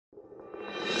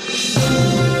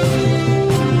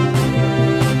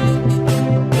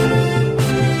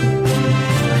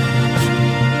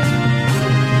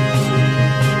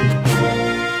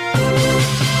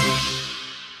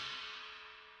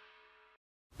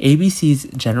ABC's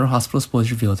General Hospital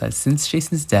Exposure revealed that since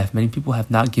Jason's death, many people have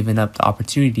not given up the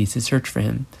opportunities to search for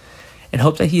him and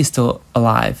hope that he is still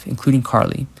alive, including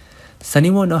Carly. Sunny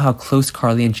won't know how close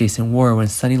Carly and Jason were when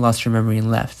Sunny lost her memory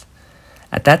and left.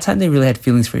 At that time, they really had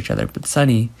feelings for each other, but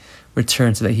Sunny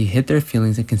returned so that he hid their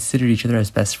feelings and considered each other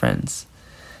as best friends.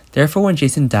 Therefore, when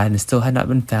Jason died and still had not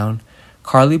been found,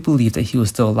 Carly believed that he was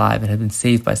still alive and had been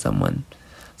saved by someone.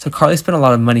 So Carly spent a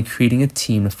lot of money creating a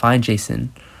team to find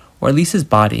Jason, or at least his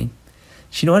body.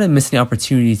 She didn't want to miss any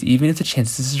opportunities even if the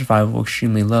chances of survival were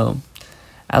extremely low.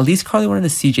 At least Carly wanted to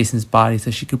see Jason's body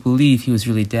so she could believe he was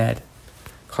really dead.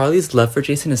 Carly's love for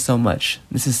Jason is so much.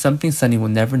 This is something Sunny will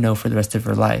never know for the rest of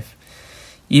her life.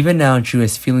 Even now, Drew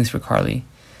has feelings for Carly,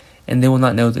 and they will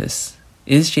not know this.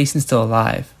 Is Jason still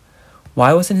alive?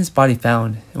 Why wasn't his body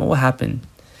found, and what will happen?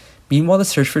 Meanwhile, the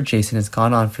search for Jason has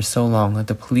gone on for so long that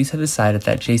the police have decided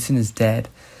that Jason is dead,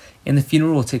 and the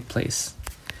funeral will take place.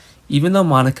 Even though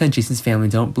Monica and Jason's family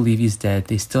don't believe he's dead,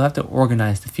 they still have to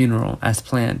organize the funeral as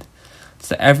planned,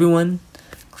 so that everyone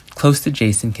close to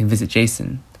Jason can visit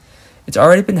Jason. It's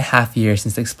already been half a year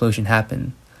since the explosion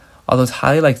happened, although it's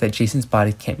highly likely that Jason's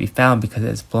body can't be found because it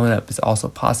has blown up is also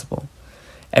possible.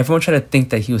 Everyone tried to think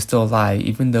that he was still alive,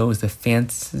 even though it was the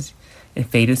fantasy and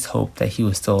faintest hope that he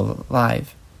was still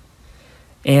alive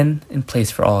and in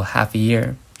place for all half a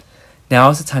year. Now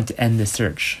is the time to end this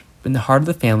search. But in the heart of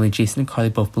the family, Jason and Carly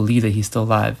both believe that he's still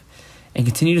alive and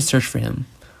continue to search for him.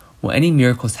 Will any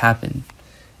miracles happen?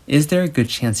 Is there a good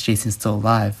chance Jason's still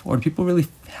alive, or do people really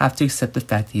have to accept the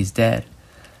fact that he's dead?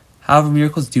 However,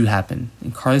 miracles do happen,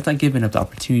 and Carly's not given up the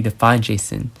opportunity to find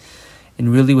Jason,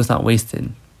 and really was not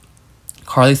wasted.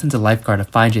 Carly sends a lifeguard to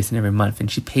find Jason every month, and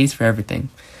she pays for everything.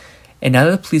 And now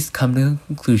that the police come to the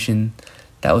conclusion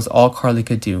that was all Carly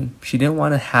could do, she didn't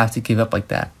want to have to give up like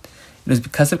that. It was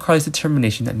because of Carly's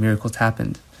determination that miracles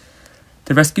happened.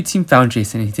 The rescue team found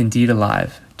Jason, and he's indeed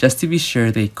alive. Just to be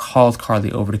sure, they called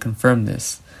Carly over to confirm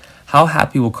this. How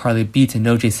happy will Carly be to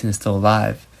know Jason is still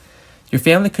alive? Your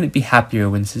family couldn't be happier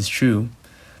when this is true.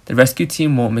 The rescue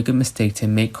team won't make a mistake to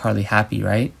make Carly happy,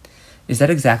 right? Is that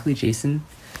exactly Jason?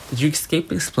 Did you escape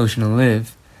the explosion and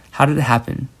live? How did it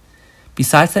happen?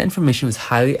 Besides, that information was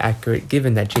highly accurate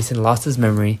given that Jason lost his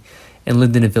memory and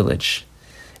lived in a village.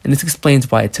 And this explains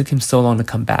why it took him so long to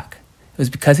come back. It was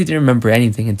because he didn't remember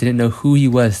anything and didn't know who he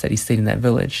was that he stayed in that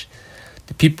village.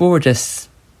 The people were just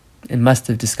and must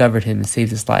have discovered him and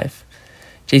saved his life.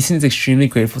 Jason is extremely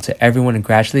grateful to everyone and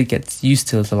gradually gets used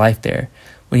to the life there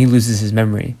when he loses his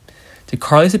memory. Did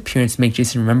Carly's appearance make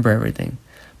Jason remember everything?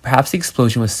 Perhaps the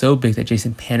explosion was so big that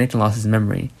Jason panicked and lost his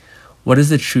memory. What is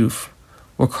the truth?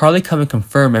 Will Carly come and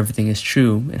confirm everything is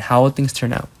true, and how will things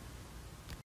turn out?